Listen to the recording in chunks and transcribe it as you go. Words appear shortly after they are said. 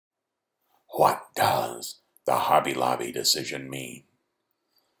the Hobby Lobby decision mean?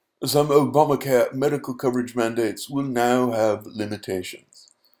 Some Obamacare medical coverage mandates will now have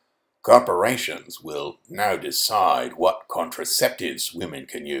limitations. Corporations will now decide what contraceptives women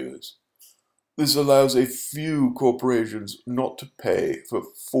can use. This allows a few corporations not to pay for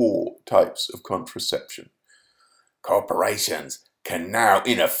 4 types of contraception. Corporations can now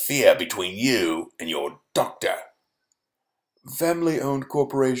interfere between you and your doctor. Family-owned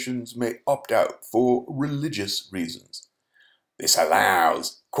corporations may opt out for religious reasons. This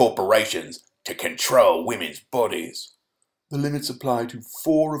allows corporations to control women's bodies. The limits apply to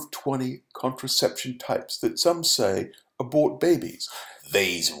 4 of 20 contraception types that some say abort babies.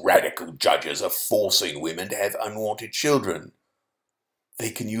 These radical judges are forcing women to have unwanted children. They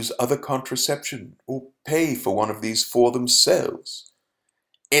can use other contraception or pay for one of these for themselves.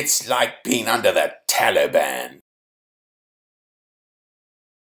 It's like being under the Taliban.